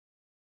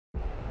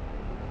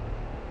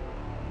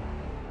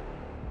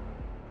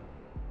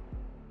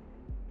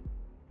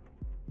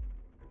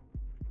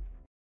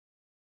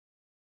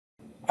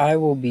I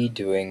will be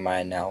doing my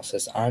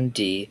analysis on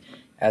Dee,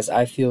 as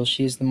I feel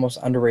she's the most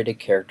underrated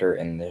character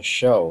in this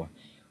show.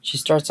 She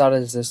starts out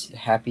as this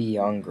happy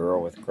young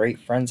girl with great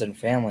friends and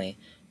family,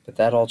 but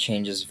that all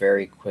changes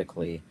very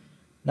quickly.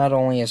 Not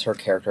only is her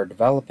character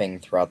developing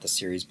throughout the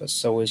series, but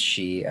so is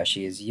she, as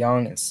she is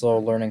young and slow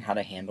learning how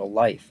to handle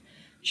life.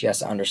 She has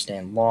to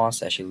understand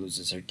loss as she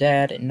loses her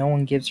dad, and no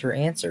one gives her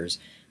answers.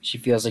 She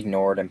feels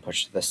ignored and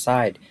pushed to the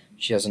side.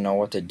 She doesn't know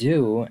what to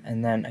do,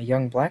 and then a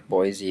young black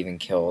boy is even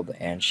killed,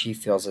 and she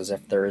feels as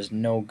if there is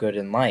no good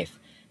in life,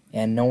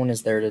 and no one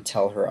is there to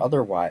tell her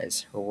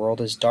otherwise. Her world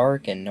is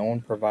dark, and no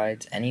one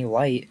provides any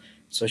light,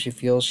 so she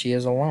feels she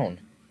is alone.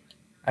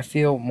 I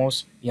feel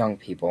most young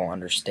people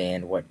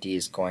understand what Dee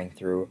is going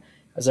through,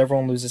 as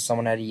everyone loses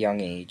someone at a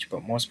young age,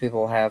 but most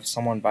people have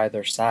someone by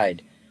their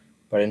side.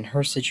 But in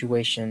her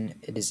situation,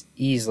 it is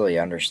easily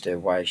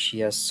understood why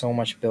she has so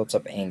much built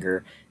up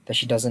anger that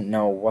she doesn't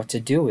know what to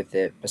do with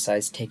it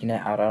besides taking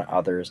it out on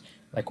others,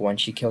 like when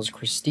she kills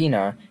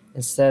Christina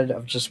instead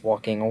of just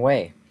walking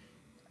away.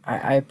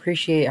 I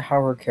appreciate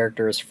how her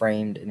character is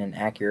framed in an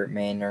accurate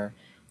manner,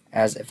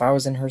 as if I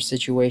was in her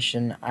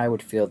situation, I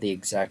would feel the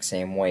exact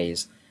same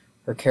ways.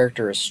 Her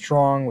character is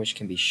strong, which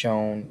can be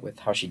shown with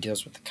how she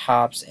deals with the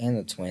cops and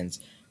the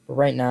twins, but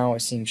right now it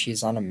seems she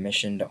is on a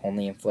mission to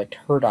only inflict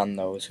hurt on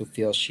those who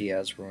feel she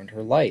has ruined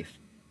her life.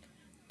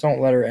 Don't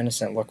let her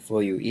innocent look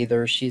fool you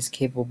either. She is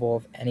capable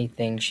of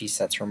anything she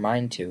sets her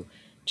mind to.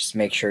 Just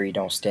make sure you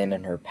don't stand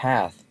in her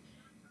path.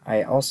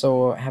 I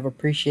also have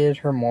appreciated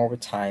her more with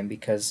time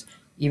because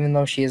even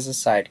though she is a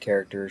side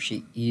character,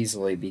 she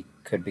easily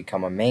could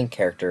become a main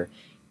character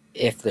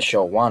if the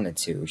show wanted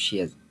to. She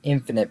has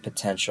infinite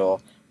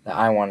potential that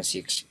I want to see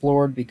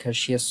explored because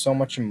she has so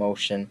much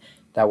emotion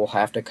that will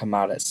have to come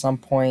out at some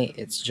point.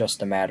 It's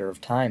just a matter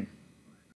of time.